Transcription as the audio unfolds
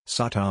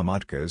Sata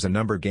Matka is a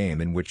number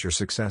game in which your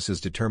success is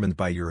determined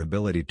by your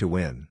ability to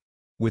win.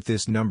 With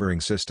this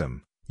numbering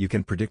system, you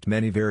can predict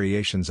many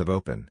variations of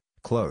open,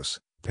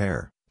 close,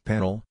 pair,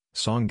 panel,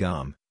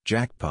 sangam,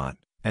 jackpot,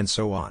 and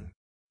so on.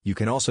 You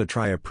can also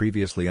try a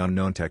previously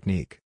unknown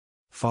technique.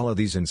 Follow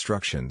these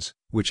instructions,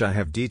 which I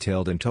have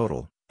detailed in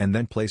total, and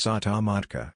then play Sata Matka.